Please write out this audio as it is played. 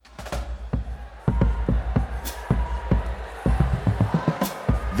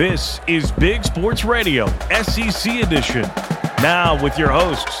This is Big Sports Radio, SEC edition. Now with your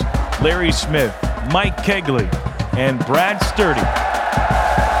hosts, Larry Smith, Mike Kegley, and Brad Sturdy.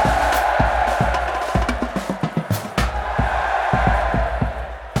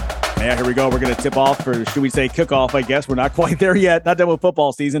 Yeah, here we go. We're going to tip off, or should we say kickoff, I guess. We're not quite there yet. Not done with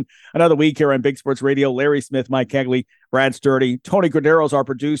football season. Another week here on Big Sports Radio. Larry Smith, Mike Kegley, Brad Sturdy. Tony Cordero's our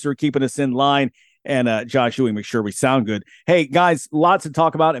producer, keeping us in line. And Josh Ewing, make sure we sound good. Hey, guys, lots to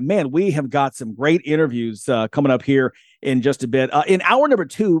talk about. And, man, we have got some great interviews coming up here in just a bit. In hour number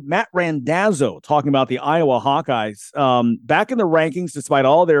 2, Matt Randazzo talking about the Iowa Hawkeyes back in the rankings despite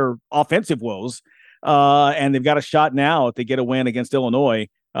all their offensive woes. And they've got a shot now if they get a win against Illinois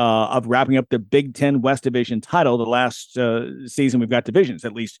of wrapping up the Big Ten West Division title. The last season we've got divisions,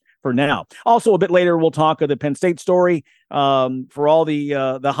 at least for now. Also, a bit later, we'll talk of the Penn State story for all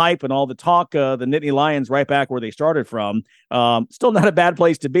the hype and all the talk. The Nittany Lions right back where they started from. Still not a bad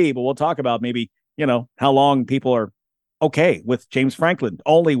place to be, but we'll talk about maybe, how long people are okay with James Franklin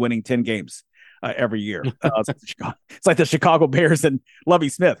only winning 10 games every year. It's like the Chicago Bears and Lovie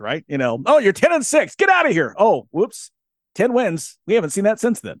Smith, right? Oh, you're 10-6. Get out of here. Oh, whoops. 10 wins. We haven't seen that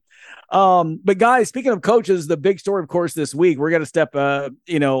since then. But guys, speaking of coaches, the big story, of course, this week, we're going to step,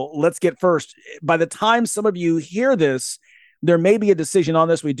 let's get first. By the time some of you hear this, there may be a decision on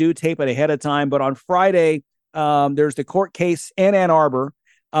this. We do tape it ahead of time, but on Friday, there's the court case in Ann Arbor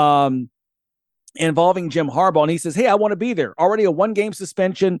involving Jim Harbaugh. And he says, hey, I want to be there. Already a 1-game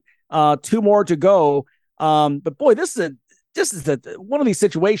suspension, 2 more to go. But boy, this is one of these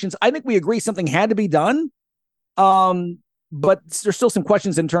situations. I think we agree something had to be done. But there's still some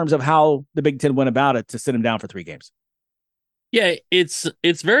questions in terms of how the Big Ten went about it to sit him down for 3 games. Yeah, it's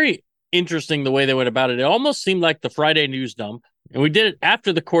very interesting the way they went about it. It almost seemed like the Friday news dump, and we did it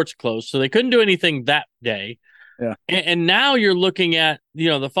after the courts closed, so they couldn't do anything that day. Yeah, and now you're looking at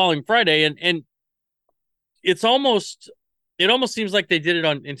the following Friday, and it almost seems like they did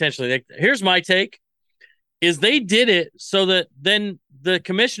it intentionally. Here's my take: is they did it so that then the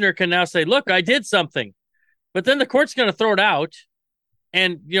commissioner can now say, "Look, I did something." But then the court's going to throw it out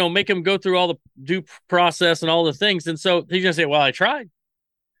and, make him go through all the due process and all the things. And so he's going to say, well, I tried.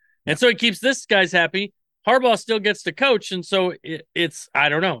 And so he keeps this guy's happy. Harbaugh still gets to coach. And so it's I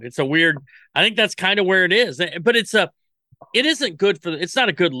don't know. It's a weird, I think that's kind of where it is. But it isn't good it's not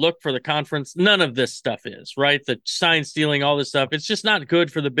a good look for the conference. None of this stuff is, right? The sign stealing, all this stuff. It's just not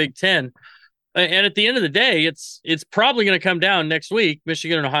good for the Big Ten. And at the end of the day, it's probably going to come down next week,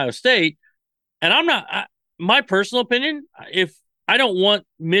 Michigan and Ohio State. And my personal opinion, if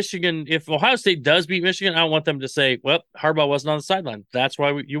Ohio State does beat Michigan, I don't want them to say, well, Harbaugh wasn't on the sideline. That's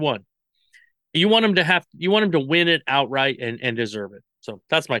why you won. You want him to win it outright and deserve it. So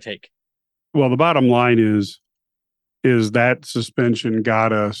that's my take. Well, the bottom line is that suspension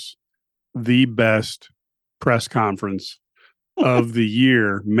got us the best press conference of the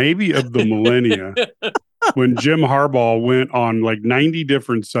year, maybe of the millennia. When Jim Harbaugh went on like 90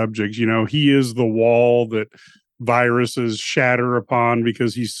 different subjects, he is the wall that viruses shatter upon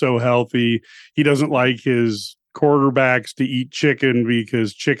because he's so healthy. He doesn't like his quarterbacks to eat chicken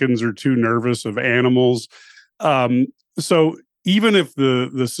because chickens are too nervous of animals. So even if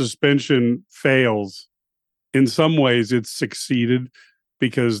the suspension fails, in some ways it's succeeded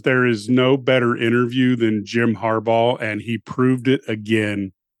because there is no better interview than Jim Harbaugh, and he proved it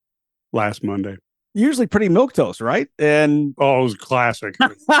again last Monday. Usually pretty milquetoast, right? And it was classic.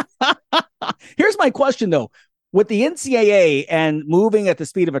 Here's my question, though. With the NCAA and moving at the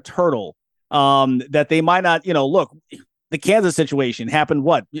speed of a turtle, that they might not, look, the Kansas situation happened,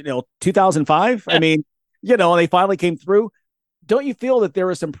 2005? Yeah. I mean, they finally came through. Don't you feel that there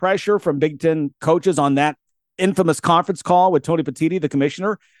was some pressure from Big Ten coaches on that infamous conference call with Tony Petitti, the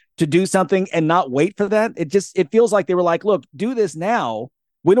commissioner, to do something and not wait for that? It feels like they were like, look, do this now.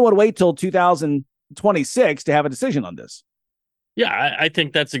 We don't want to wait till 2026 to have a decision on this. Yeah, I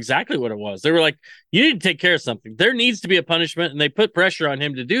think that's exactly what it was. They were like, you need to take care of something. There needs to be a punishment, and they put pressure on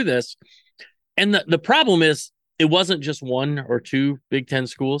him to do this. And the problem is, it wasn't just 1 or 2 Big Ten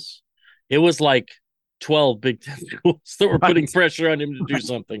schools. It was like 12 Big Ten schools that were putting pressure on him to do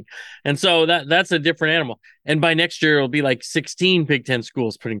something. And so that's a different animal. And by next year, it'll be like 16 Big Ten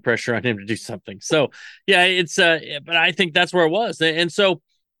schools putting pressure on him to do something. So, yeah, it's but I think that's where it was. And so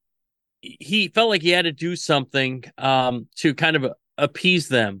he felt like he had to do something to kind of appease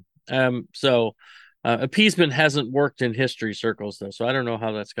them. So appeasement hasn't worked in history circles, though. So I don't know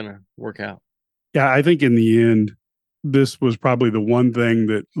how that's going to work out. Yeah, I think in the end, this was probably the one thing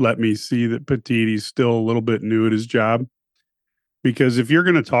that let me see that Petitti's still a little bit new at his job. Because if you're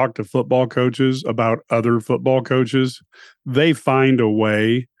going to talk to football coaches about other football coaches, they find a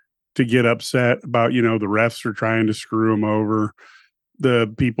way to get upset about, the refs are trying to screw them over.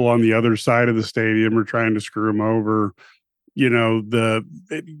 The people on the other side of the stadium are trying to screw them over. You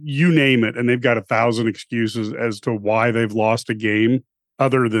name it. And they've got 1,000 excuses as to why they've lost a game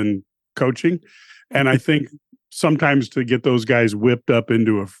other than coaching. And I think sometimes to get those guys whipped up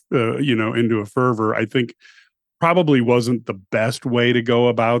into a fervor, I think probably wasn't the best way to go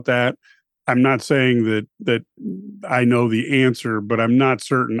about that. I'm not saying that I know the answer, but I'm not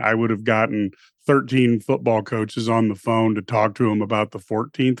certain I would have gotten 13 football coaches on the phone to talk to them about the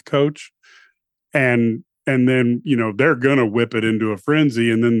 14th coach. And then, they're going to whip it into a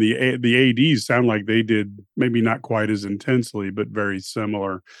frenzy. And then the ADs sound like they did, maybe not quite as intensely, but very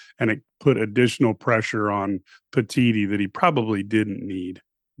similar. And it put additional pressure on Petiti that he probably didn't need.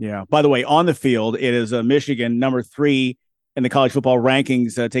 Yeah. By the way, on the field, it is Michigan, number 3 in the college football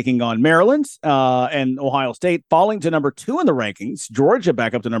rankings, taking on Maryland and Ohio State, falling to number 2 in the rankings. Georgia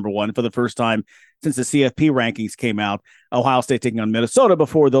back up to number 1 for the first time since the CFP rankings came out. Ohio State taking on Minnesota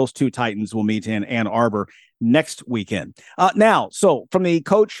before those 2 Titans will meet in Ann Arbor next weekend. Now, so from the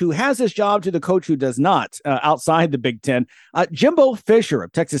coach who has this job to the coach who does not, outside the Big Ten, Jimbo Fisher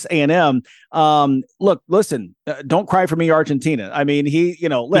of Texas A&M. Look, listen, don't cry for me, Argentina. I mean,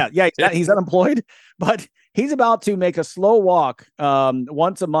 he's unemployed, but he's about to make a slow walk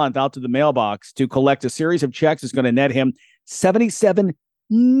once a month out to the mailbox to collect a series of checks that's going to net him $77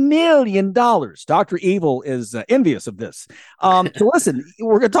 million. Dr. Evil is envious of this. So listen,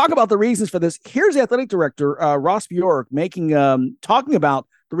 we're going to talk about the reasons for this. Here's the athletic director, Ross Bjork, talking about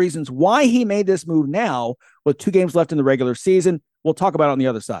the reasons why he made this move now with 2 games left in the regular season. We'll talk about it on the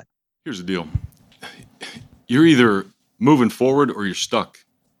other side. Here's the deal. You're either moving forward or you're stuck.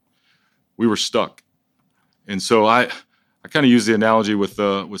 We were stuck. And so I kind of used the analogy with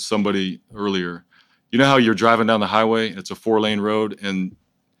somebody earlier. You know how you're driving down the highway, it's a 4-lane road, and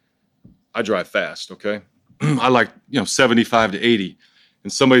I drive fast, okay? I like, 75 to 80,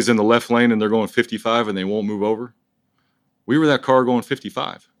 and somebody's in the left lane and they're going 55 and they won't move over. We were that car going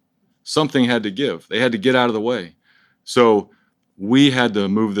 55. Something had to give. They had to get out of the way. So we had to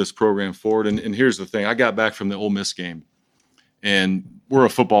move this program forward. And here's the thing. I got back from the Ole Miss game, and we're a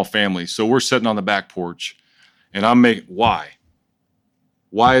football family. So we're sitting on the back porch, and why?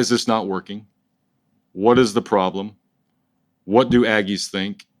 Why is this not working? What is the problem? What do Aggies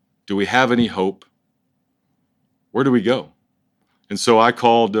think? Do we have any hope? Where do we go? And so I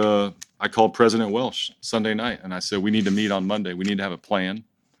called President Welsh Sunday night, and I said, we need to meet on Monday. We need to have a plan.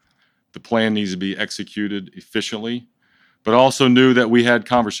 The plan needs to be executed efficiently, but also knew that we had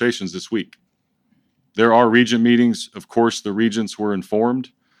conversations this week. There are regent meetings. Of course, the regents were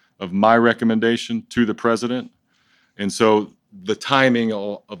informed of my recommendation to the president. And so the timing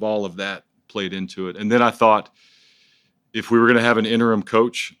of all of that played into it. And then I thought, if we were going to have an interim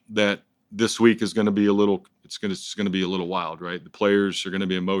coach, that this week is going to be it's going to be a little wild, right? The players are going to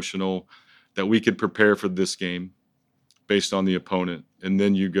be emotional, that we could prepare for this game based on the opponent. And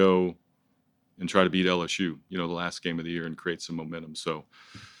then you go and try to beat LSU, the last game of the year, and create some momentum. So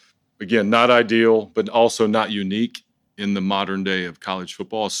again, not ideal, but also not unique in the modern day of college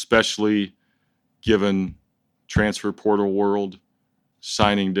football, especially given transfer portal world,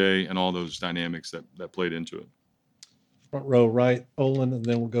 signing day, and all those dynamics that played into it. Front row right, Olin, and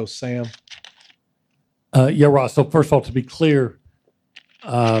then we'll go Sam. Yeah, Ross. So first of all, to be clear,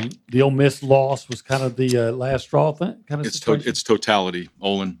 the Ole Miss loss was kind of the last straw thing. It's totality,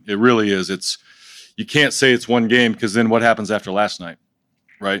 Olin. It really is. You can't say it's one game, because then what happens after last night,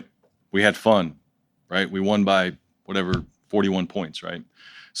 right? We had fun, right? We won by 41 points, right?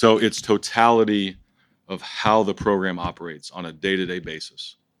 So it's totality of how the program operates on a day-to-day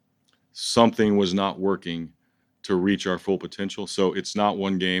basis. Something was not working to reach our full potential. So it's not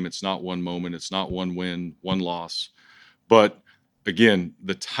one game, it's not one moment, it's not one win, one loss. But again,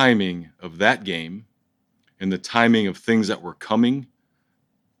 the timing of that game and the timing of things that were coming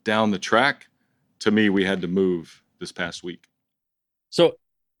down the track, to me, we had to move this past week. So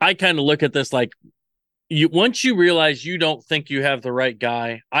I kind of look at this like, once you realize you don't think you have the right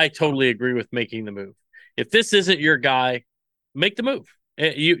guy, I totally agree with making the move. If this isn't your guy, make the move.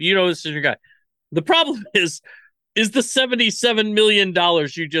 You know this is your guy. The problem is the $77 million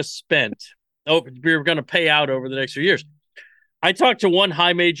you just spent, we're going to pay out over the next few years. I talked to one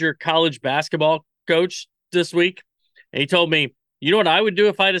high major college basketball coach this week, and he told me, you know what I would do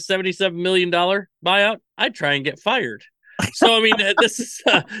if I had a $77 million buyout? I'd try and get fired. So, I mean, this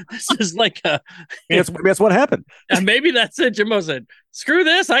is like that's what happened. Maybe that's it. Jimbo said, screw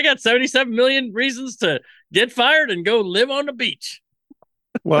this. I got 77 million reasons to get fired and go live on the beach.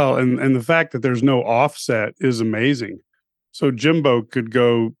 Well, and the fact that there's no offset is amazing. So Jimbo could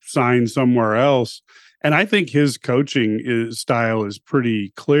go sign somewhere else. And I think his coaching style is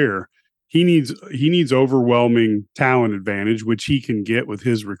pretty clear. He needs overwhelming talent advantage, which he can get with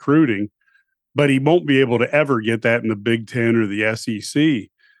his recruiting, but he won't be able to ever get that in the Big Ten or the SEC.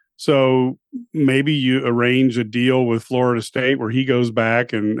 So maybe you arrange a deal with Florida State where he goes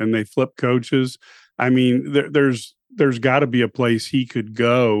back and they flip coaches. I mean, there's got to be a place he could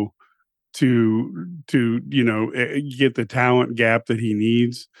go to get the talent gap that he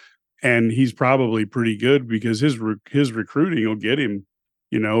needs. And he's probably pretty good because his recruiting will get him,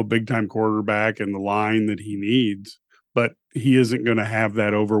 a big time quarterback and the line that he needs. But he isn't going to have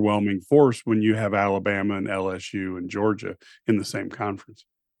that overwhelming force when you have Alabama and LSU and Georgia in the same conference.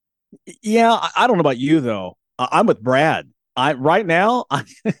 Yeah, I don't know about you though. I'm with Brad. Right now,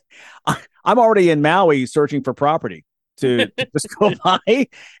 I'm already in Maui searching for property to just go buy.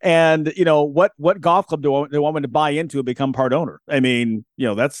 And what golf club do they want me to buy into and become part owner? I mean,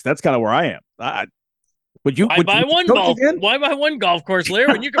 that's kind of where I am. Why buy one golf course,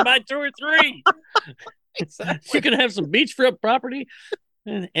 Larry, when you can buy 2 or 3? Exactly. You can have some beachfront property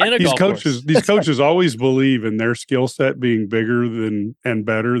and a golf course. These coaches always believe in their skill set being bigger than and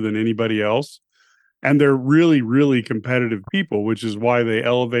better than anybody else. And they're really, really competitive people, which is why they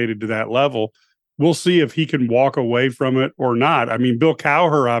elevated to that level. We'll see if he can walk away from it or not. I mean, Bill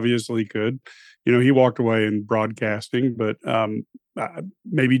Cowher obviously could. He walked away in broadcasting, but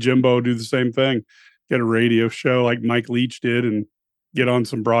maybe Jimbo will do the same thing. Get a radio show like Mike Leach did and get on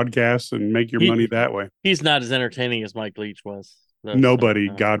some broadcasts and make your money that way. He's not as entertaining as Mike Leach was. Nobody,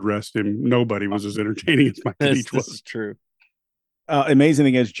 God rest him, nobody was as entertaining as Mike Leach was. This is true. Amazing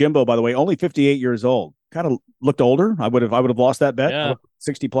thing is Jimbo, by the way, only 58 years old. Kind of looked older. I would have lost that bet. Yeah.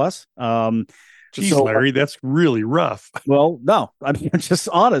 60 plus. Geez, Larry, that's really rough. Well, no, I mean, I'm just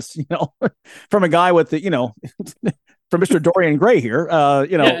honest, from a guy with from Mr. Dorian Gray here,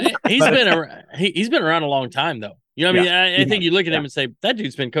 he's been around a long time though. I think you look at him and say, that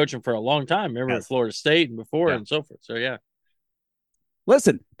dude's been coaching for a long time. Remember at Florida State and before and so forth. So, yeah.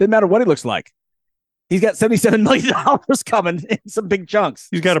 Listen, didn't matter what he looks like. He's got $77 million coming in some big chunks.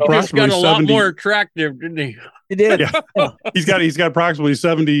 He's got approximately a lot more attractive, didn't he? He did. Yeah. He's got approximately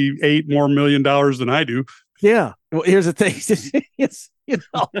 $78 more million than I do. Yeah. Well, here's the thing. That's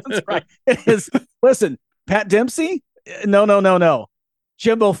right. It is. Listen, Pat Dempsey. No.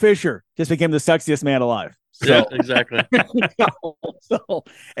 Jimbo Fisher just became the sexiest man alive. So. Yeah, exactly.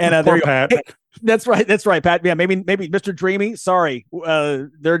 And there you go. Pat. Hey, that's right, Pat. Yeah, maybe Mr. Dreamy. Sorry,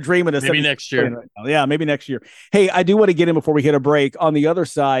 they're dreaming of maybe next year. Right now. Yeah, maybe next year. Hey, I do want to get in before we hit a break. On the other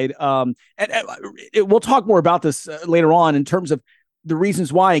side, we'll talk more about this later on in terms of the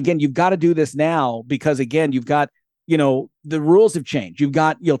reasons why. Again, you've got to do this now because again, you've got the rules have changed. You've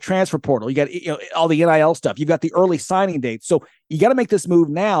got transfer portal. You got all the NIL stuff. You've got the early signing dates. So you got to make this move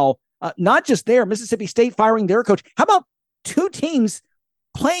now. Not just there, Mississippi State firing their coach. How about 2 teams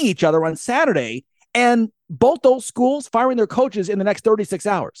playing each other on Saturday and both those schools firing their coaches in the next 36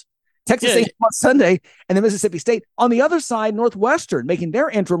 hours? Texas A&M on Sunday and then Mississippi State. On the other side, Northwestern making their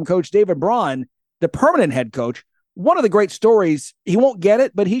interim coach, David Braun, the permanent head coach. One of the great stories. He won't get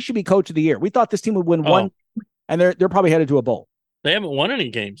it, but he should be coach of the year. We thought this team would win one, and they're probably headed to a bowl. They haven't won any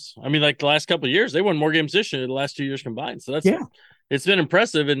games. I mean, like the last couple of years, they won more games this year than the last 2 years combined. So that's it's been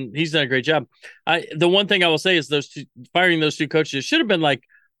impressive, and he's done a great job. The one thing I will say is firing those 2 coaches should have been like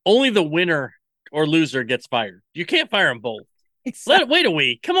only the winner or loser gets fired. You can't fire them both. Exactly. Wait a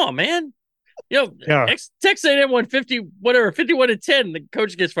week. Come on, man. Texas A&M won 51-10. The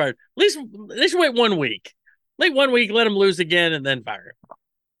coach gets fired. At least wait 1 week. Wait 1 week, let him lose again, and then fire him.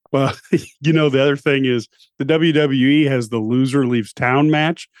 Well, the other thing is the WWE has the loser leaves town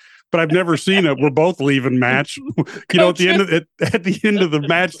match, but I've never seen it. We're both leaving match. At the end of the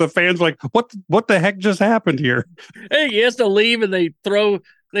match, the fans like, what the heck just happened here? Hey, he has to leave, and they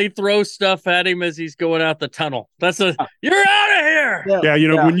throw stuff at him as he's going out the tunnel. You're out of here.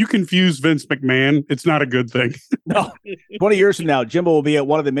 Yeah, when you confuse Vince McMahon, it's not a good thing. No, 20 years from now, Jimbo will be at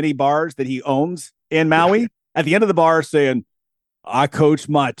one of the many bars that he owns in Maui. At the end of the bar, saying, I coached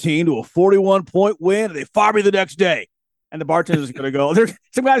my team to a 41-point win, and they fired me the next day. And the bartender's going to go,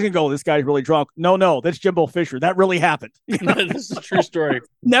 some guy's going to go, this guy's really drunk. No, that's Jimbo Fisher. That really happened. This is a true story.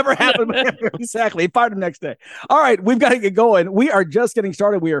 Never happened. Exactly. He fired him next day. All right, we've got to get going. We are just getting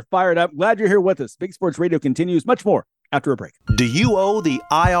started. We are fired up. Glad you're here with us. Big Sports Radio continues. Much more after a break. Do you owe the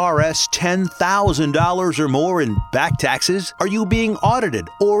IRS $10,000 or more in back taxes? Are you being audited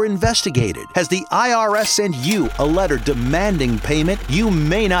or investigated? Has the IRS sent you a letter demanding payment? You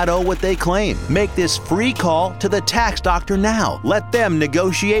may not owe what they claim. Make this free call to the tax doctor now. Let them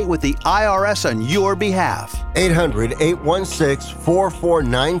negotiate with the IRS on your behalf.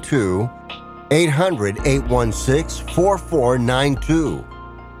 800-816-4492. 800-816-4492.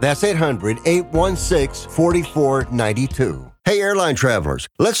 That's 800-816-4492. Hey, airline travelers,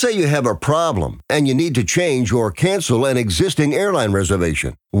 let's say you have a problem and you need to change or cancel an existing airline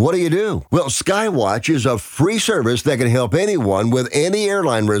reservation. What do? Well, Skywatch is a free service that can help anyone with any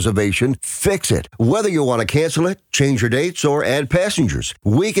airline reservation fix it. Whether you want to cancel it, change your dates, or add passengers,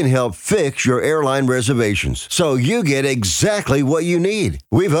 we can help fix your airline reservations so you get exactly what you need.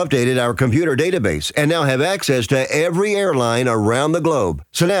 We've updated our computer database and now have access to every airline around the globe.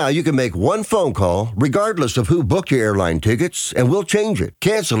 So now you can make one phone call regardless of who booked your airline tickets, and we'll change it,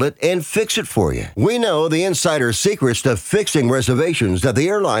 cancel it, and fix it for you. We know the insider secrets to fixing reservations that the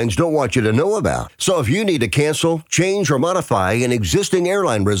airlines don't want you to know about. So if you need to cancel, change, or modify an existing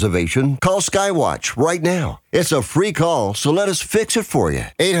airline reservation, call Skywatch right now. It's a free call, so let us fix it for you.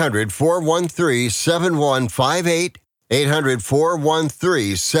 800-413-7158.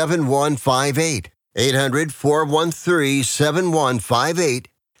 800-413-7158. 800-413-7158.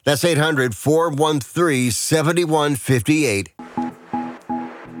 That's 800-413-7158.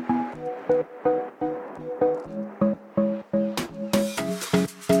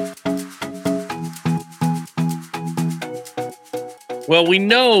 Well, we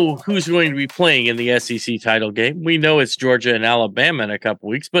know who's going to be playing in the SEC title game. We know it's Georgia and Alabama in a couple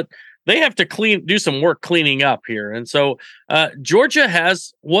weeks, but they have to do some work cleaning up here. And so Georgia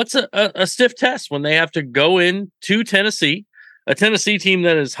has what's a stiff test when they have to go in to Tennessee, a Tennessee team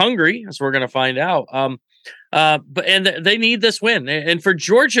that is hungry, as we're going to find out. But they need this win. And for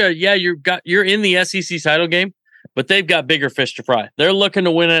Georgia, yeah, you're in the SEC title game, but they've got bigger fish to fry. They're looking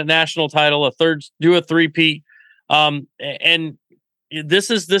to win a national title, do a three-peat. And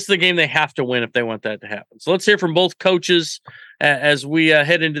this is the game they have to win if they want that to happen. So let's hear from both coaches as we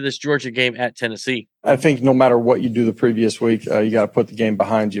head into this Georgia game at Tennessee. I think no matter what you do the previous week, you got to put the game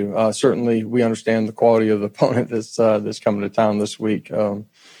behind you. Certainly, we understand the quality of the opponent that's coming to town this week.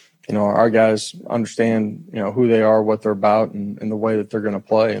 Our guys understand who they are, what they're about, and the way that they're going to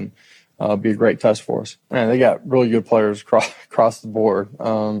play, and be a great test for us. Man, they got really good players across the board.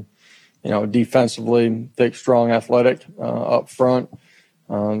 Defensively, thick, strong, athletic up front.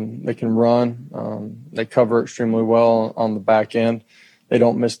 They can run. They cover extremely well on the back end. They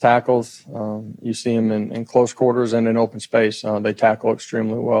don't miss tackles. You see them in close quarters and in open space. They tackle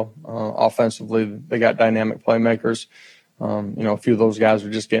extremely well. Offensively, they got dynamic playmakers. A few of those guys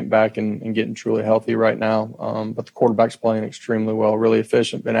are just getting back and getting truly healthy right now. But the quarterback's playing extremely well, really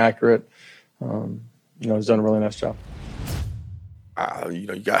efficient, been accurate. He's done a really nice job. You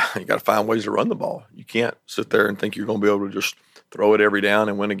got to find ways to run the ball. You can't sit there and think you're going to be able to just throw it every down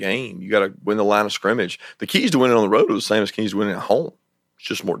and win a game. You got to win the line of scrimmage. The keys to winning on the road are the same as keys to winning at home. It's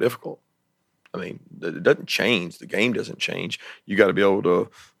just more difficult. I mean, it doesn't change. The game doesn't change. You got to be able to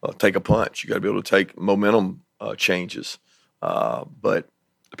take a punch. You got to be able to take momentum changes. But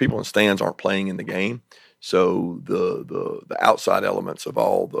the people in the stands aren't playing in the game. So the outside elements of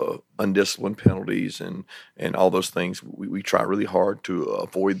all the undisciplined penalties and all those things, we try really hard to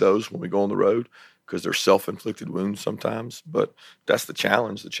avoid those when we go on the road because they're self-inflicted wounds sometimes. But that's the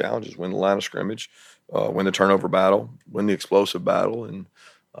challenge. The challenge is win the line of scrimmage, win the turnover battle, win the explosive battle, and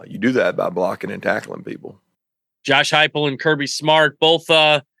you do that by blocking and tackling people. Josh Heupel and Kirby Smart both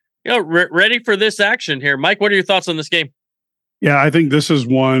ready for this action here. Mike, what are your thoughts on this game? Yeah, I think this is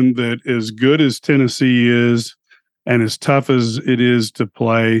one that, as good as Tennessee is and as tough as it is to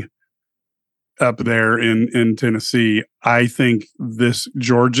play up there in Tennessee, I think this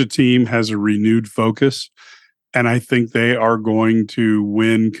Georgia team has a renewed focus, and I think they are going to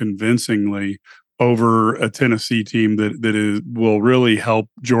win convincingly over a Tennessee team that will really help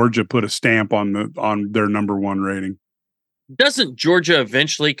Georgia put a stamp on their number one rating. Doesn't Georgia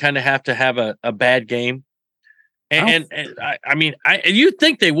eventually kind of have to have a bad game? And you'd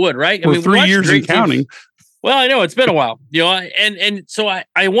think they would, right? For 3 years and counting. Well, I know it's been a while, and so I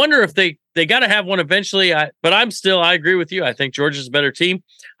wonder if they got to have one eventually. But I agree with you. I think Georgia's a better team.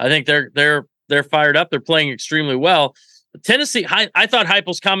 I think they're fired up. They're playing extremely well. Tennessee, I thought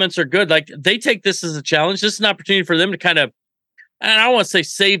Heupel's comments are good. Like, they take this as a challenge. This is an opportunity for them to kind of, and I don't want to say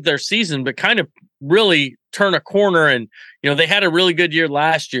save their season, but kind of really turn a corner. And, they had a really good year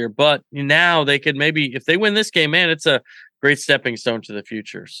last year, but now they could maybe, if they win this game, man, it's a great stepping stone to the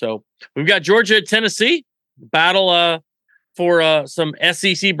future. So we've got Georgia at Tennessee battle for some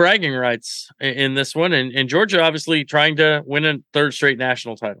SEC bragging rights in this one, and Georgia obviously trying to win a third straight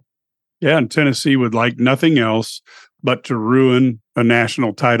national title. Yeah, and Tennessee would like nothing else but to ruin a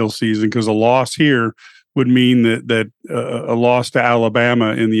national title season, because a loss here would mean that a loss to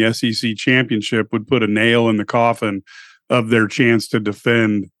Alabama in the SEC championship would put a nail in the coffin of their chance to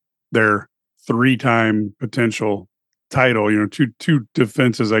defend their 3-time potential title. Two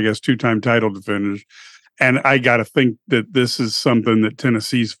defenses, I guess, 2-time title defenders. And I got to think that this is something that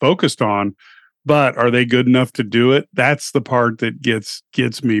Tennessee's focused on. But are they good enough to do it? That's the part that gets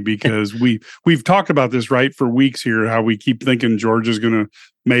me, because we've talked about this, right, for weeks here, how we keep thinking Georgia's going to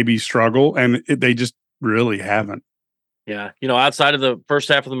maybe struggle, and they just really haven't. Yeah, outside of the first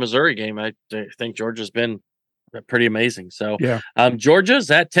half of the Missouri game, I think Georgia's been pretty amazing. So, yeah, Georgia's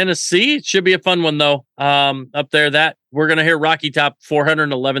at Tennessee. It should be a fun one, though. Up there, that we're going to hear Rocky Top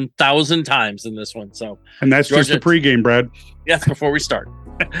 411,000 times in this one. So, and that's Georgia, just the pregame, Brad. That's before we start.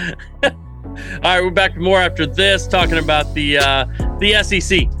 All right, we're back more after this, talking about the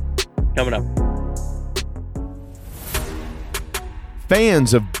SEC coming up.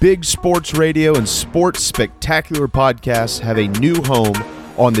 Fans of big sports radio and sports spectacular podcasts have a new home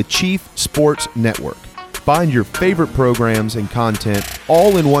on the Chief Sports Network. Find your favorite programs and content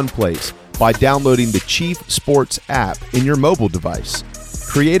all in one place by downloading the Chief Sports app in your mobile device.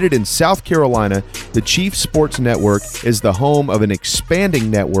 Created in South Carolina, the Chief Sports Network is the home of an expanding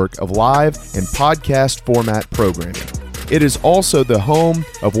network of live and podcast format programming. It is also the home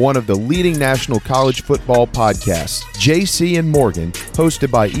of one of the leading national college football podcasts, JC and Morgan,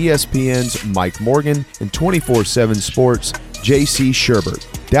 hosted by ESPN's Mike Morgan and 24/7 Sports' JC Sherbert.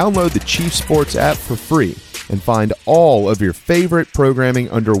 Download the Chief Sports app for free and find all of your favorite programming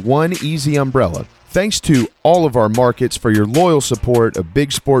under one easy umbrella. Thanks to all of our markets for your loyal support of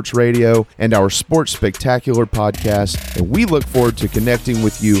Big Sports Radio and our Sports Spectacular podcast, and we look forward to connecting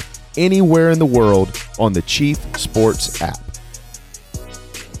with you anywhere in the world on the Chief Sports app.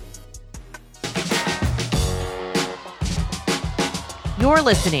 You're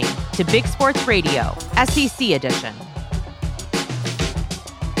listening to Big Sports Radio, SEC Edition.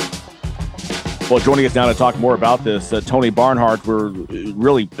 Well, joining us now to talk more about this, Tony Barnhart. We're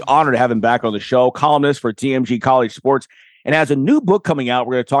really honored to have him back on the show. Columnist for TMG College Sports, and has a new book coming out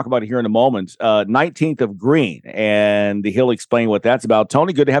we're going to talk about it here in a moment, 19th of Green, and he'll explain what that's about.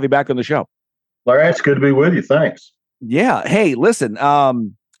 Tony, good to have you back on the show. Larry, it's good to be with you. Thanks. Yeah. Hey, listen,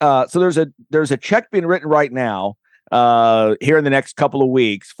 so there's a check being written right now here in the next couple of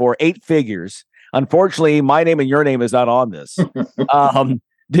weeks for 8 figures. Unfortunately, my name and your name is not on this.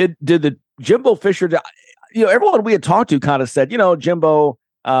 Did the Jimbo Fisher, everyone we had talked to kind of said, Jimbo,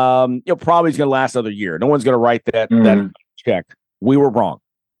 probably is going to last another year. No one's going to write that check. We were wrong.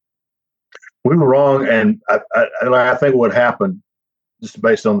 We were wrong, and I think what happened, just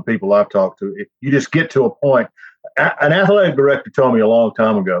based on the people I've talked to, if you just get to a point. An athletic director told me a long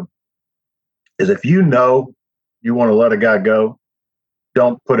time ago, is if you know you want to let a guy go,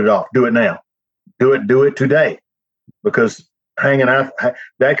 don't put it off. Do it now. Do it today, because hanging out,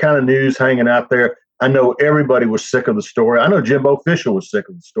 that kind of news hanging out there. I know everybody was sick of the story. I know Jimbo Fisher was sick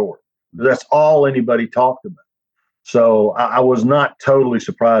of the story. That's all anybody talked about. So I was not totally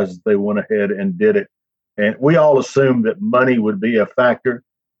surprised that they went ahead and did it. And we all assumed that money would be a factor.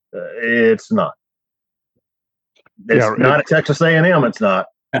 It's not. It's not at Texas A&M. It's not.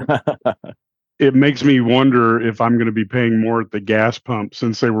 It makes me wonder if I'm going to be paying more at the gas pump,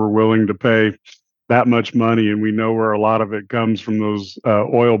 since they were willing to pay that much money, and we know where a lot of it comes from those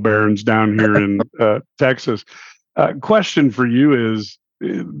oil barons down here in Texas. Question for you is,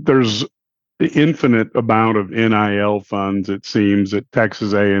 there's the infinite amount of NIL funds, it seems, at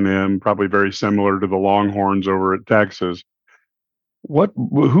Texas A&M, probably very similar to the Longhorns over at Texas.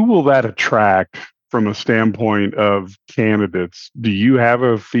 Who will that attract from a standpoint of candidates? Do you have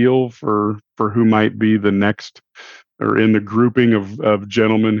a feel for who might be the next, or in the grouping of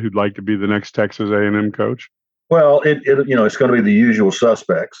gentlemen who'd like to be the next Texas A&M coach? Well, it's going to be the usual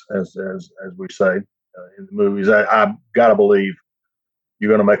suspects, as we say in the movies. I've got to believe you're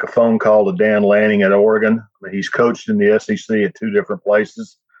going to make a phone call to Dan Lanning at Oregon. I mean, he's coached in the SEC at 2 different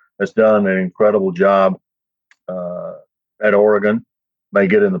places. Has done an incredible job at Oregon. May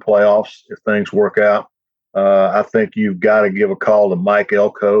get in the playoffs if things work out. I think you've got to give a call to Mike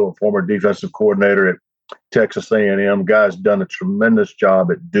Elko, a former defensive coordinator at Texas A&M. Guy's done a tremendous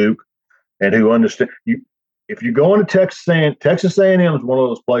job at Duke, and who understand you. If you're going to Texas A&M is one of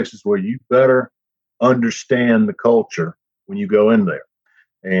those places where you better understand the culture when you go in there.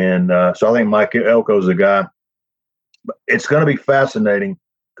 And so I think Mike Elko is a guy. But it's going to be fascinating,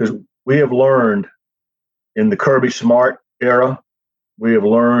 because we have learned in the Kirby Smart era. We have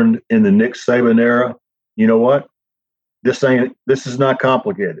learned in the Nick Saban era, you know what? This is not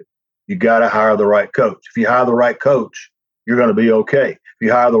complicated. You got to hire the right coach. If you hire the right coach, you're going to be okay. If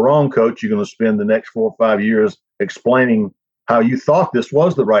you hire the wrong coach, you're going to spend the next 4 or 5 years explaining how you thought this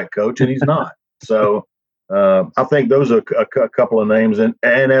was the right coach, and he's not. So I think those are a couple of names. And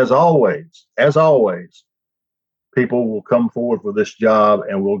as always, people will come forward for this job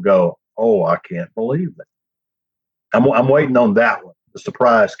and will go, oh, I can't believe that. I'm waiting on that one. The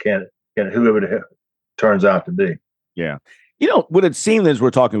surprise candidate, whoever it turns out to be. Yeah. You know, what it seemed as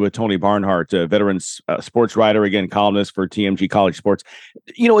we're talking with Tony Barnhart, a veteran sports writer, again, columnist for TMG College Sports.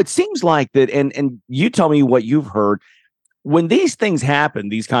 You know, it seems like that, and you tell me what you've heard, when these things happen,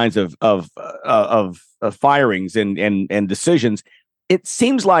 these kinds of firings and decisions, it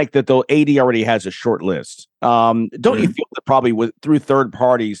seems like that the AD already has a short list. Don't you feel that probably through third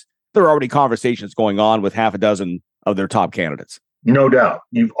parties, there are already conversations going on with half a dozen of their top candidates? No doubt.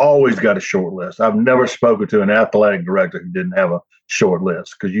 You've always got a short list. I've never spoken to an athletic director who didn't have a short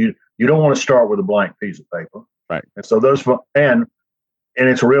list, because you don't want to start with a blank piece of paper. Right. And so and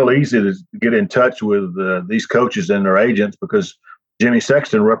it's real easy to get in touch with these coaches and their agents, because Jimmy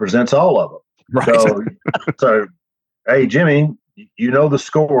Sexton represents all of them. Right. So, hey, Jimmy, you know the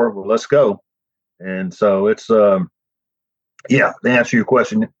score. Well, let's go. And so it's, to answer your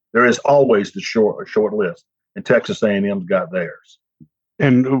question, there is always a short list. And Texas A&M's got theirs.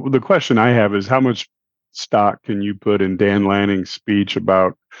 And the question I have is, how much stock can you put in Dan Lanning's speech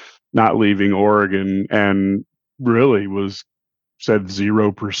about not leaving Oregon, and really said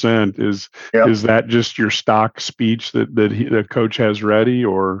 0%? Is that just your stock speech that the coach has ready,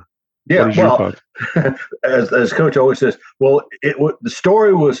 or yeah? Well, as Coach always says, well, the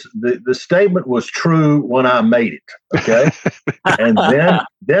story was the statement was true when I made it. Okay, and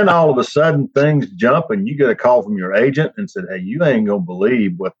then all of a sudden things jump, and you get a call from your agent and said, "Hey, you ain't gonna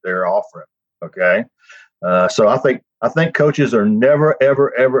believe what they're offering." Okay, so I think coaches are never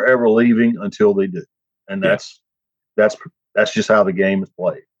ever leaving until they do, and that's just how the game is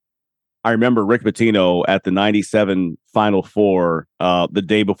played. I remember Rick Pitino at the 97 Final Four the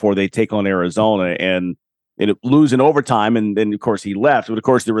day before they take on Arizona, and it lose in overtime, and then of course he left. But of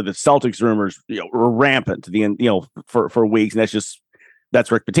course there were the Celtics rumors, were rampant to the end, for weeks, and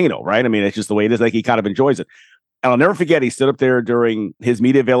that's Rick Pitino, right? I mean, it's just the way it is. Like, he kind of enjoys it. And I'll never forget, he stood up there during his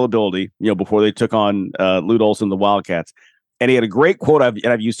media availability, before they took on Lute Olson, the Wildcats, and he had a great quote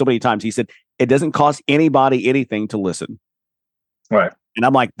I've used so many times. He said, "It doesn't cost anybody anything to listen." Right. And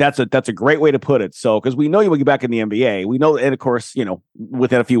I'm like, that's a great way to put it. So, because we know you will get back in the NBA, we know, and of course,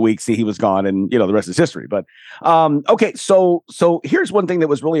 within a few weeks he was gone, and the rest is history. But okay, so here's one thing that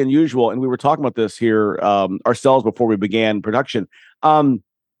was really unusual, and we were talking about this here ourselves before we began production. Have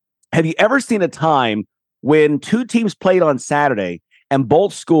you ever seen a time when two teams played on Saturday and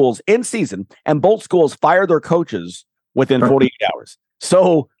both schools in season and both schools fired their coaches within 48 hours?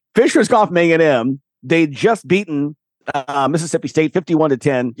 So Fisher-Scoffman A&M, they'd just beaten Mississippi State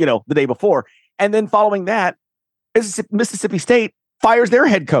 51-10, the day before. And then following that, Mississippi State fires their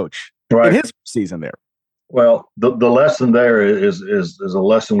head coach in his season there. Well, the lesson there is a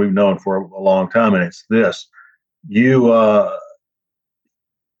lesson we've known for a long time, and it's this: you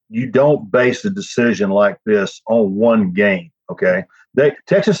don't base a decision like this on one game. Okay,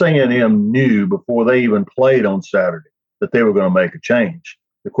 Texas A&M knew before they even played on Saturday that they were going to make a change.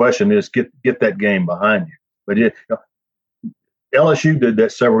 The question is, get that game behind you. But LSU did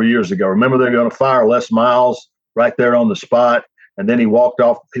that several years ago. Remember, they're going to fire Les Miles right there on the spot, and then he walked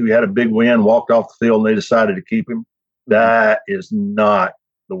off. He had a big win, walked off the field, and they decided to keep him. That is not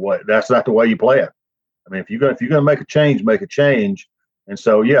the way. That's not the way you play it. I mean, if you're going to make a change, make a change. And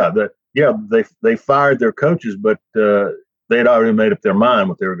so, they fired their coaches, but they had already made up their mind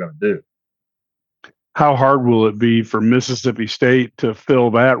what they were going to do. How hard will it be for Mississippi State to fill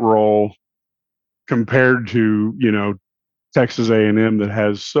that role compared to Texas A&M that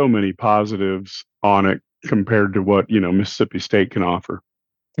has so many positives on it compared to what Mississippi State can offer?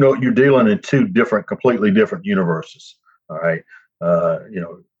 You're dealing in two completely different universes. All right,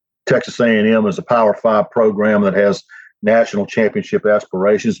 Texas A&M is a Power 5 program that has national championship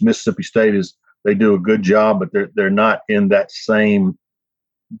aspirations. Mississippi State they do a good job, but they're not in that same.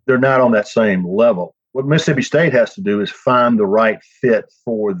 They're not on that same level. What Mississippi State has to do is find the right fit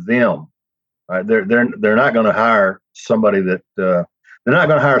for them. Right? They're not going to hire somebody that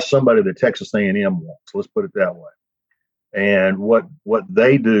Texas A&M wants. Let's put it that way. And what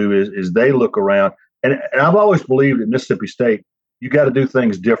they do is they look around, and I've always believed at Mississippi State you got to do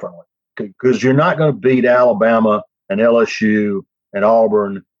things differently, because you're not going to beat Alabama and LSU and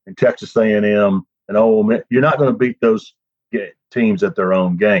Auburn and Texas A&M and Ole Miss. You're not going to beat those teams at their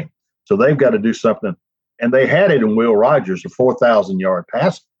own game. So they've got to do something. And they had it in Will Rogers, a 4,000-yard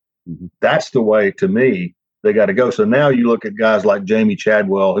pass. Mm-hmm. That's the way, to me, they got to go. So now you look at guys like Jamie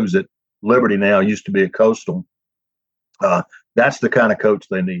Chadwell, who's at Liberty now, used to be at Coastal. That's the kind of coach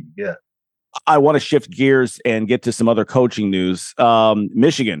they need to get. I want to shift gears and get to some other coaching news.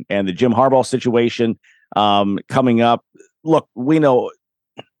 Michigan and the Jim Harbaugh situation coming up. Look, we know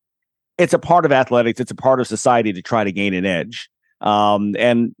it's a part of athletics. It's a part of society to try to gain an edge.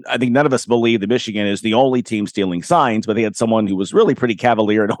 And I think none of us believe that Michigan is the only team stealing signs, but they had someone who was really pretty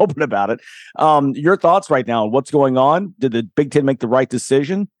cavalier and open about it. Your thoughts right now on what's going on? Did the Big Ten make the right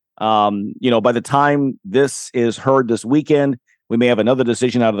decision? By the time this is heard this weekend, we may have another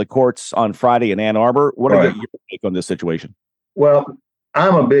decision out of the courts on Friday in Ann Arbor. What are your take on this situation? Well,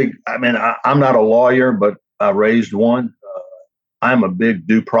 I'm not a lawyer, but I raised one. I'm a big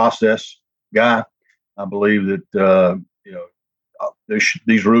due process guy. I believe that,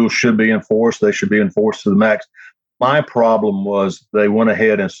 these rules should be enforced. They should be enforced to the max. My problem was they went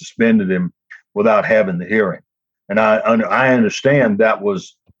ahead and suspended him without having the hearing. And I understand that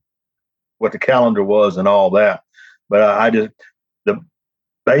was what the calendar was and all that. But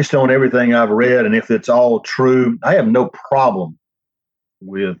based on everything I've read, and if it's all true, I have no problem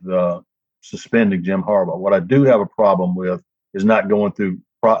with suspending Jim Harbaugh. What I do have a problem with is not going through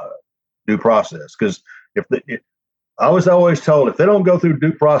due process. Because I was always told if they don't go through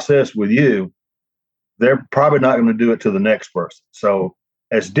due process with you, they're probably not going to do it to the next person. So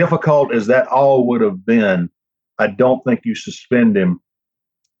as difficult as that all would have been, I don't think you suspend him.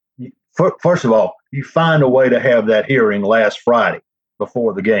 First of all, you find a way to have that hearing last Friday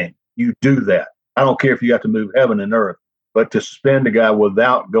before the game. You do that. I don't care if you have to move heaven and earth, but to suspend a guy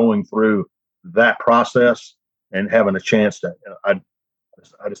without going through that process and having a chance to, I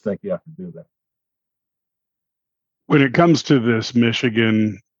just think you have to do that. When it comes to this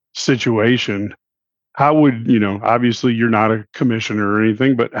Michigan situation, how would, obviously you're not a commissioner or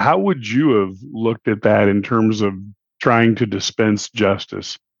anything, but how would you have looked at that in terms of trying to dispense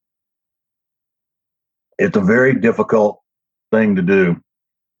justice? It's a very difficult thing to do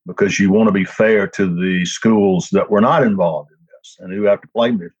because you want to be fair to the schools that were not involved in this and who have to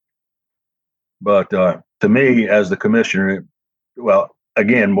play Michigan. But to me, as the commissioner, well,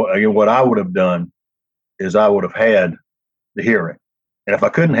 again, what I would have done is I would have had the hearing. And if I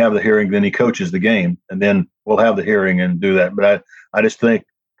couldn't have the hearing, then he coaches the game, and then we'll have the hearing and do that. But I just think,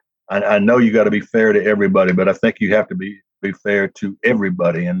 I know you got to be fair to everybody, but I think you have to be fair to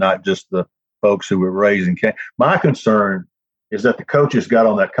everybody and not just the folks who were raising cane. My concern is that the coaches got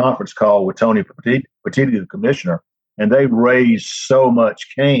on that conference call with Tony Petitti, the commissioner, and they raised so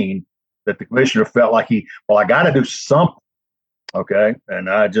much cane that the commissioner felt like I got to do something. Okay. And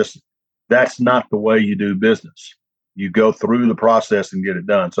that's not the way you do business. You go through the process and get it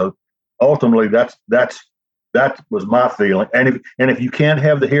done. So ultimately that was my feeling. And if you can't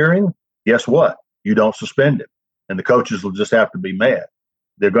have the hearing, guess what? You don't suspend it. And the coaches will just have to be mad.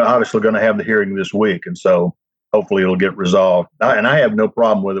 They're obviously going to have the hearing this week. And so hopefully it'll get resolved. And I have no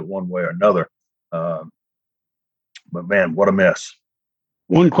problem with it one way or another. But man, what a mess.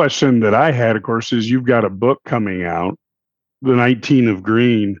 One question that I had, of course, is you've got a book coming out, The 19 of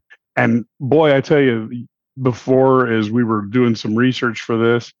Green. And boy, I tell you, before, as we were doing some research for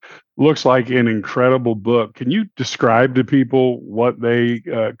this, looks like an incredible book. Can you describe to people what they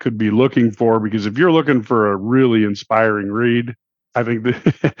could be looking for? Because if you're looking for a really inspiring read, I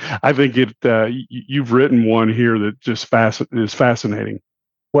think you've written one here that just is fascinating.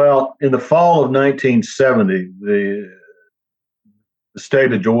 Well, in the fall of 1970, the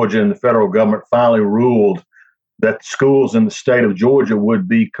state of Georgia and the federal government finally ruled that schools in the state of Georgia would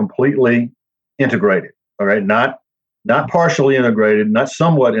be completely integrated. All right, not partially integrated, not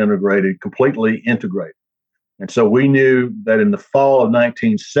somewhat integrated, completely integrated. And so we knew that in the fall of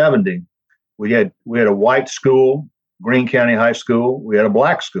 1970, we had a white school, Greene County High School. We had a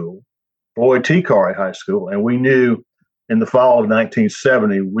black school, Floyd T. Carey High School, and we knew in the fall of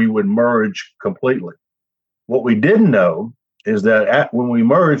 1970 we would merge completely. What we didn't know is that when we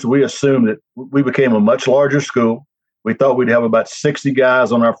merged, we assumed that we became a much larger school. We thought we'd have about 60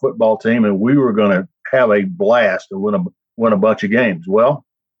 guys on our football team, and we were going to have a blast and win a bunch of games. Well,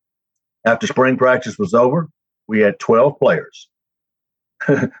 after spring practice was over, we had 12 players.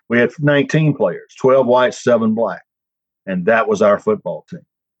 We had 19 players, 12 white, 7 black, and that was our football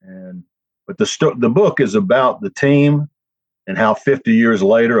team. But the book is about the team and how 50 years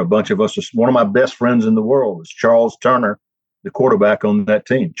later, a bunch of us, one of my best friends in the world is Charles Turner, the quarterback on that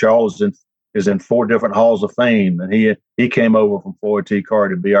team. Charles is in 4 different halls of fame, and he came over from Floyd T. Carey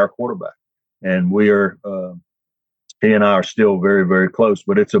to be our quarterback. And we are he and I are still very, very close.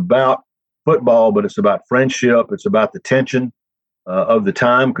 But it's about football, but it's about friendship. It's about the tension of the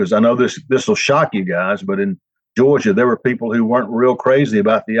time, because I know this will shock you guys, but in Georgia, there were people who weren't real crazy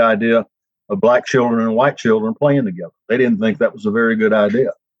about the idea of black children and white children playing together. They didn't think that was a very good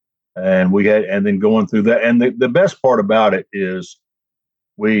idea. And then going through that. And the best part about it is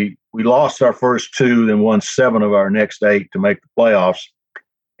we lost our first 2, then won 7 of our next 8 to make the playoffs.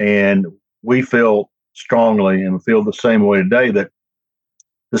 And we feel strongly and feel the same way today that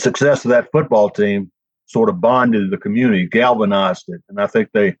the success of that football team sort of bonded the community, galvanized it. And I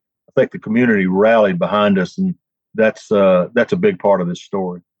think the community rallied behind us. And that's a big part of this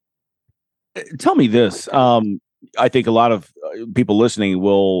story. Tell me this. I think a lot of people listening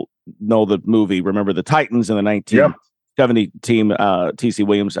will know the movie Remember the Titans in the 1970 team, T.C.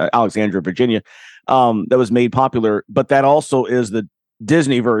 Williams, Alexandria, Virginia, that was made popular. But that also is the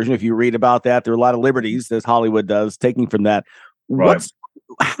Disney version. If you read about that, there are a lot of liberties, as Hollywood does, taking from that. Right.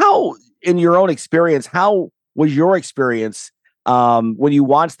 How, in your own experience, how was your experience when you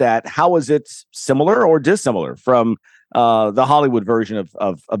watched that? How was it similar or dissimilar from the Hollywood version of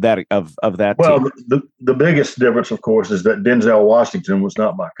that? Well, team? the biggest difference, of course, is that Denzel Washington was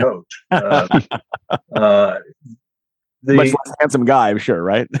not my coach. Much less handsome guy, I'm sure,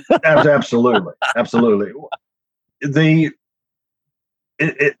 right? Absolutely. The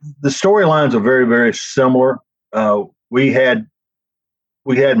storylines are very, very similar. We had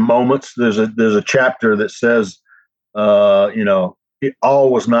moments. There's a chapter that says, all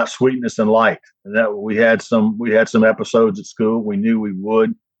was not sweetness and light, and that we had some episodes at school. We knew we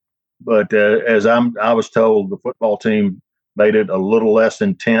would, but as I was told, the football team made it a little less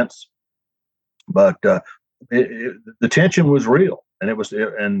intense. But the tension was real,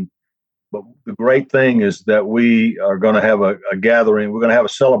 and but the great thing is that we are going to have a gathering. We're going to have a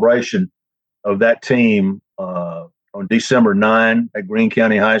celebration of that team on December 9 at Greene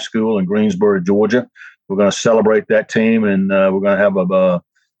County High School in Greensboro, Georgia. We're going to celebrate that team, and we're going to have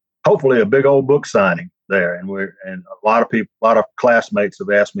hopefully a big old book signing there. And a lot of classmates have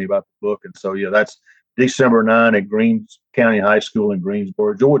asked me about the book, and so that's December 9 at Greene County High School in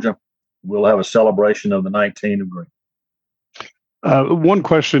Greensboro, Georgia. We'll have a celebration of the 19 of Greene. One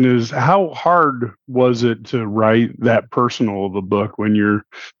question is, how hard was it to write that personal of a book when you're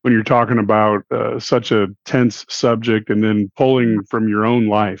talking about such a tense subject and then pulling from your own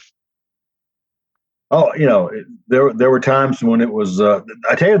life? Oh, there were times when it was. I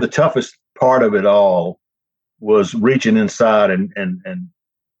tell you, the toughest part of it all was reaching inside and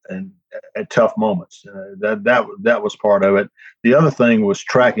at tough moments. That was part of it. The other thing was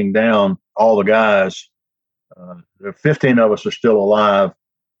tracking down all the guys. 15 of us are still alive,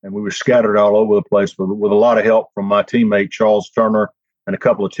 and we were scattered all over the place. But with a lot of help from my teammate Charles Turner and a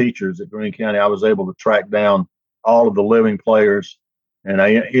couple of teachers at Greene County, I was able to track down all of the living players, and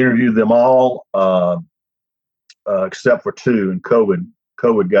I interviewed them all except for 2, and COVID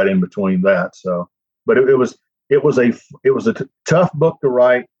got in between that. So, but it was a tough book to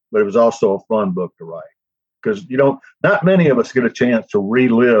write, but it was also a fun book to write, because not many of us get a chance to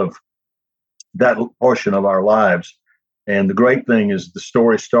relive that portion of our lives. And the great thing is the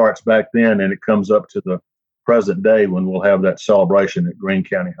story starts back then and it comes up to the present day when we'll have that celebration at Greene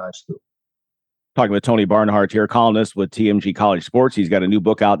County High School. Talking with Tony Barnhart here, columnist with TMG College Sports. He's got a new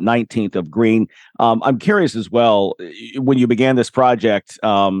book out, 19th of Greene. I'm curious as well, when you began this project,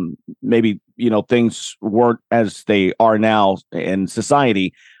 maybe, things weren't as they are now in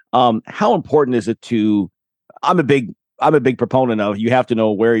society. How important is it I'm a big proponent of, you have to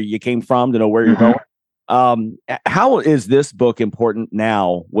know where you came from to know where you're going. How is this book important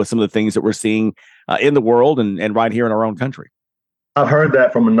now with some of the things that we're seeing in the world and right here in our own country? I've heard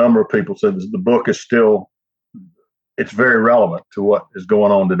that from a number of people. So the book is it's very relevant to what is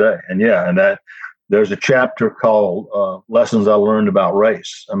going on today. And that there's a chapter called Lessons I Learned About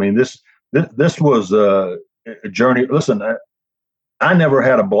Race. I mean, this was a journey. Listen, I never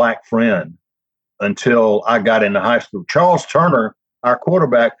had a black friend until I got into high school. Charles Turner, our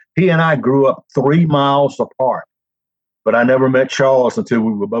quarterback, he and I grew up 3 miles apart, but I never met Charles until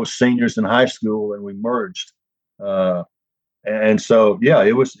we were both seniors in high school and we merged. And so,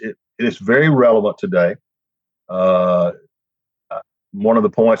 it is very relevant today. One of the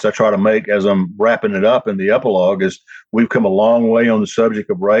points I try to make as I'm wrapping it up in the epilogue is we've come a long way on the subject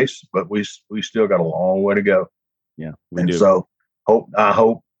of race, but we still got a long way to go. Yeah, we do. So I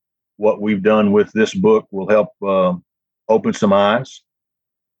hope what we've done with this book will help open some eyes.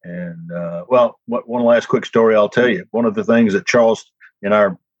 And one last quick story I'll tell you. One of the things that Charles and I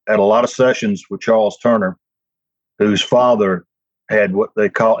had a lot of sessions with Charles Turner, whose father had what they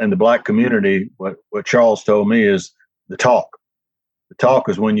call in the black community, what Charles told me is the talk. The talk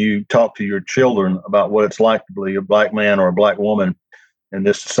is when you talk to your children about what it's like to be a black man or a black woman in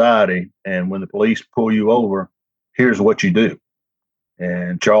this society. And when the police pull you over, here's what you do.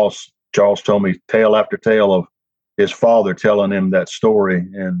 And Charles told me tale after tale of his father telling him that story.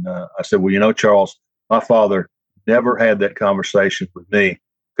 And I said, well, you know, Charles, my father never had that conversation with me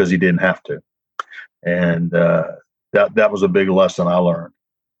because he didn't have to. And that was a big lesson I learned.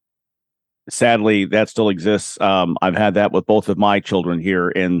 Sadly, that still exists. I've had that with both of my children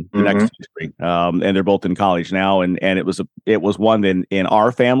here in the next history, and they're both in college now. And it was one that in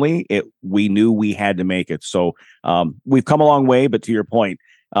our family, we knew we had to make it. So we've come a long way, but to your point,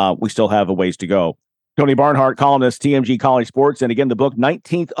 we still have a ways to go. Tony Barnhart, columnist, TMG College Sports, and again, the book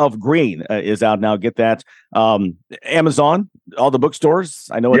 19th of Green is out now. Get that, Amazon, all the bookstores.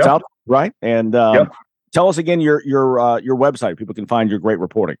 I know it's out, right? And tell us again your website. People can find your great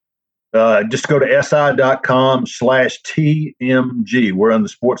reporting. Just go to si.com/TMG. We're on the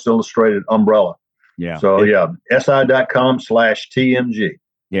Sports Illustrated umbrella. Yeah. So si.com/TMG.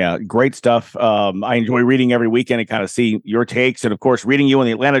 Yeah, great stuff. I enjoy reading every weekend and kind of see your takes. And of course, reading you in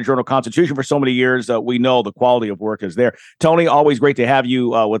the Atlanta Journal-Constitution for so many years, we know the quality of work is there. Tony, always great to have you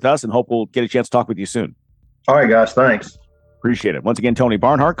with us, and hope we'll get a chance to talk with you soon. All right, guys. Thanks. Appreciate it. Once again, Tony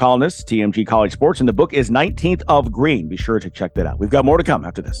Barnhart, columnist, TMG College Sports, and the book is 19th of Green. Be sure to check that out. We've got more to come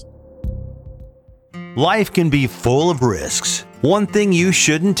after this. Life can be full of risks. One thing you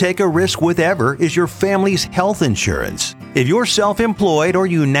shouldn't take a risk with ever is your family's health insurance. If you're self-employed or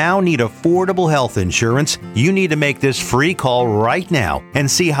you now need affordable health insurance, you need to make this free call right now and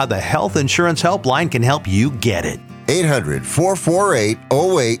see how the Health Insurance Helpline can help you get it.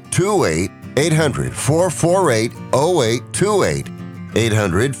 800-448-0828. 800-448-0828.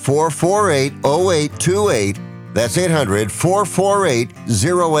 800-448-0828. That's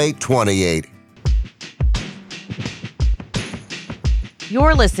 800-448-0828.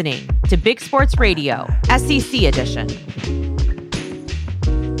 You're listening to Big Sports Radio, SEC edition.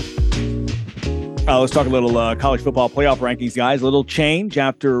 Let's talk a little college football playoff rankings, guys. A little change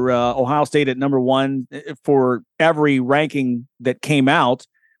after Ohio State at number one for every ranking that came out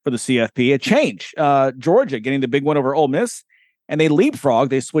for the CFP. A change. Georgia getting the big one over Ole Miss, and they leapfrog.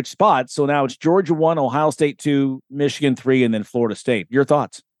 They switched spots. So now it's Georgia 1, Ohio State 2, Michigan 3, and then Florida State. Your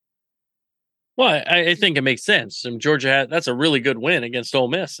thoughts? Well, I think it makes sense. Georgia that's a really good win against Ole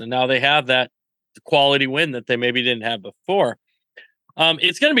Miss, and now they have that quality win that they maybe didn't have before.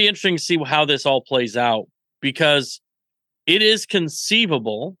 It's going to be interesting to see how this all plays out, because it is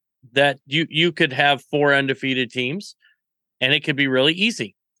conceivable that you could have 4 undefeated teams, and it could be really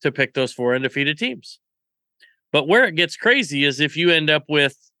easy to pick those 4 undefeated teams. But where it gets crazy is if you end up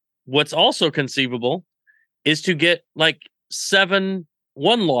with what's also conceivable is to get like 7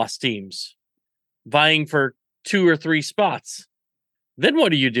 one-loss teams vying for 2 or 3 spots. Then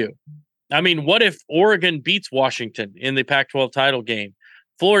what do? I mean, what if Oregon beats Washington in the Pac-12 title game?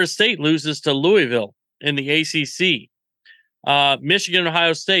 Florida State loses to Louisville in the ACC. Michigan and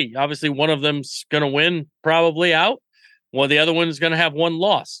Ohio State, obviously one of them's going to win, probably out. Well, the other one is going to have 1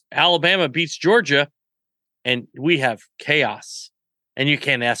 loss. Alabama beats Georgia, and we have chaos. And you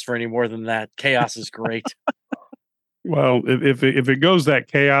can't ask for any more than that. Chaos is great. Well, if it goes that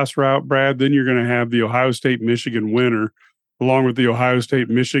chaos route, Brad, then you're going to have the Ohio State-Michigan winner along with the Ohio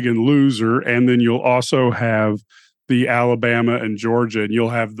State-Michigan loser, and then you'll also have the Alabama and Georgia, and you'll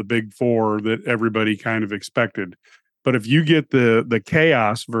have the big 4 that everybody kind of expected. But if you get the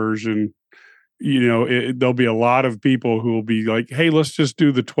chaos version, there'll be a lot of people who will be like, hey, let's just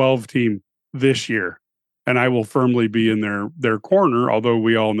do the 12 team this year. And I will firmly be in their corner, although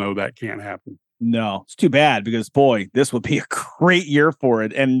we all know that can't happen. No, it's too bad, because, boy, this would be a great year for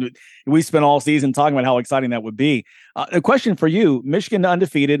it. And we spent all season talking about how exciting that would be. A question for you: Michigan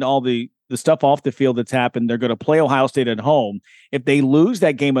undefeated, all the stuff off the field that's happened. They're going to play Ohio State at home. If they lose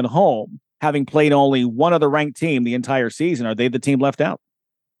that game at home, having played only one other ranked team the entire season, are they the team left out?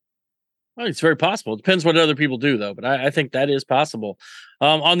 Well, it's very possible. It depends what other people do, though. But I think that is possible.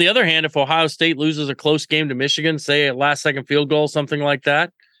 On the other hand, if Ohio State loses a close game to Michigan, say a last-second field goal, something like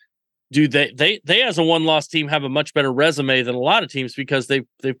that, they as a one-loss team have a much better resume than a lot of teams, because they've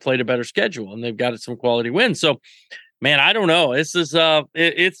played a better schedule and they've got some quality wins. So, man, I don't know. This is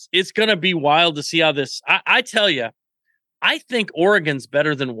it's going to be wild to see how this. I tell you, I think Oregon's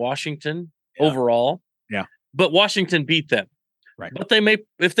better than Washington overall. Yeah, but Washington beat them. Right. But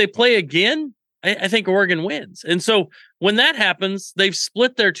if they play again, I think Oregon wins. And so when that happens, they've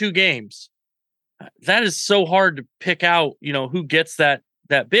split their 2 games. That is so hard to pick out. Who gets that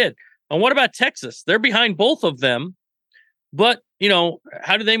bid. And what about Texas? They're behind both of them, but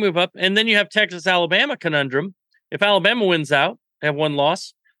how do they move up? And then you have Texas-Alabama conundrum. If Alabama wins out, they have one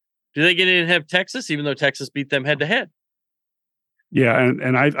loss, do they get in and have Texas, even though Texas beat them head-to-head? Yeah,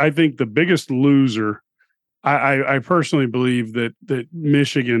 and I think the biggest loser, I personally believe that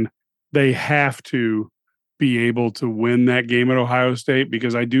Michigan, they have to be able to win that game at Ohio State,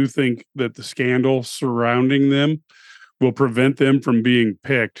 because I do think that the scandal surrounding them will prevent them from being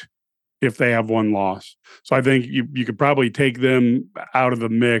picked if they have one loss. So I think you could probably take them out of the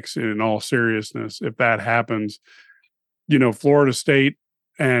mix in all seriousness if that happens. Florida State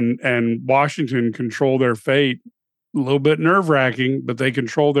and Washington control their fate. A little bit nerve-wracking, but they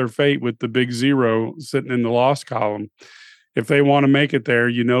control their fate with the big 0 sitting in the loss column. If they want to make it there,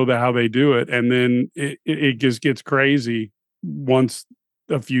 how they do it. And then it just gets crazy once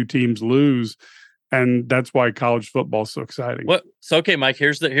a few teams lose. And that's why college football is so exciting. So, okay, Mike,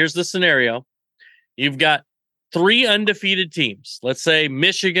 here's the scenario. You've got 3 undefeated teams. Let's say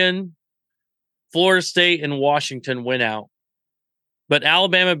Michigan, Florida State, and Washington win out. But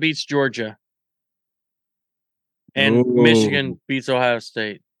Alabama beats Georgia. And Michigan beats Ohio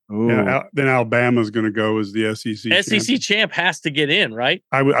State. Yeah, then Alabama's going to go as the SEC. SEC champ has to get in, right?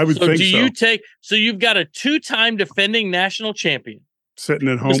 I would think so. Do you take? So you've got a 2-time defending national champion sitting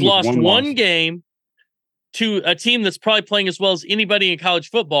at home, who's lost one loss. game to a team that's probably playing as well as anybody in college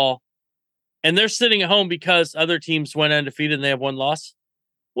football, and they're sitting at home because other teams went undefeated and they have one loss.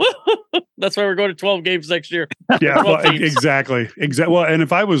 That's why we're going to 12 games next year. Yeah, well, exactly. Well, and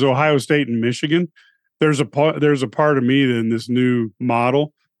if I was Ohio State and Michigan, there's a part of me that in this new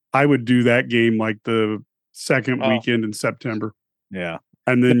model, I would do that game like the second weekend in September. Yeah.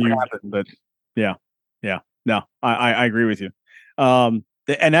 And then but yeah. No, I agree with you. And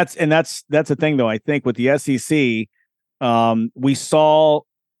that's the thing though. I think with the SEC, we saw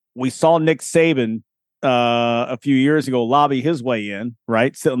Nick Saban a few years ago lobby his way in,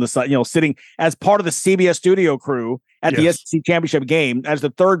 right? Sit on the side, sitting as part of the CBS studio crew at the SEC championship game as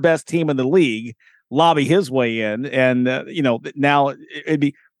the third best team in the league, lobby his way in. And now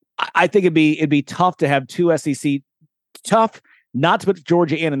I think it'd be tough to have 2 SEC, tough not to put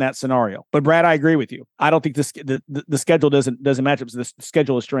Georgia in that scenario. But Brad, I agree with you. I don't think the schedule doesn't match up. So the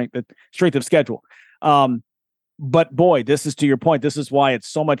schedule is strength of schedule. But boy, this is to your point. This is why it's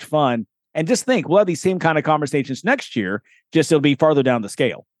so much fun. And just think, we'll have these same kind of conversations next year. Just it'll be farther down the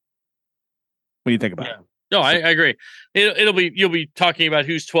scale. What do you think about it? No, I agree. You'll be talking about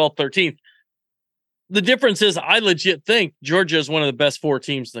who's 12th, 13th. The difference is, I legit think Georgia is one of the best 4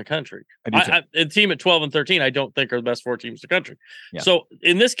 teams in the country. A team at 12 and 13, I don't think are the best 4 teams in the country. Yeah. So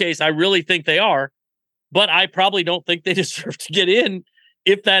in this case, I really think they are, but I probably don't think they deserve to get in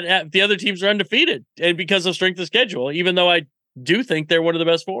if the other teams are undefeated and because of strength of schedule, even though I do think they're one of the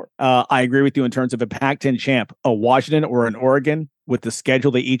best 4. I agree with you in terms of a Pac-10 champ, a Washington or an Oregon with the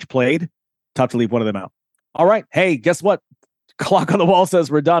schedule they each played. Tough to leave one of them out. All right. Hey, guess what? Clock on the wall says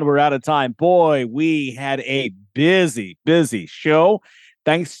we're done. We're out of time. Boy, we had a busy show.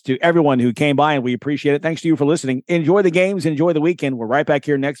 Thanks to everyone who came by, and we appreciate it. Thanks to you for listening. Enjoy the games. Enjoy the weekend. We're right back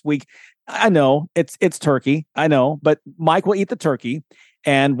here next week. I know it's turkey. I know, but Mike will eat the turkey.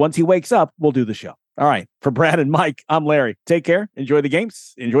 And once he wakes up, we'll do the show. All right. For Brad and Mike, I'm Larry. Take care. Enjoy the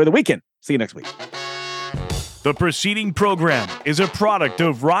games. Enjoy the weekend. See you next week. The preceding program is a product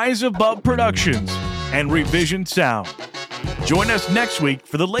of Rise Above Productions and Revision Sound. Join us next week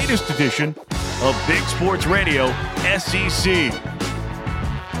for the latest edition of Big Sports Radio SEC.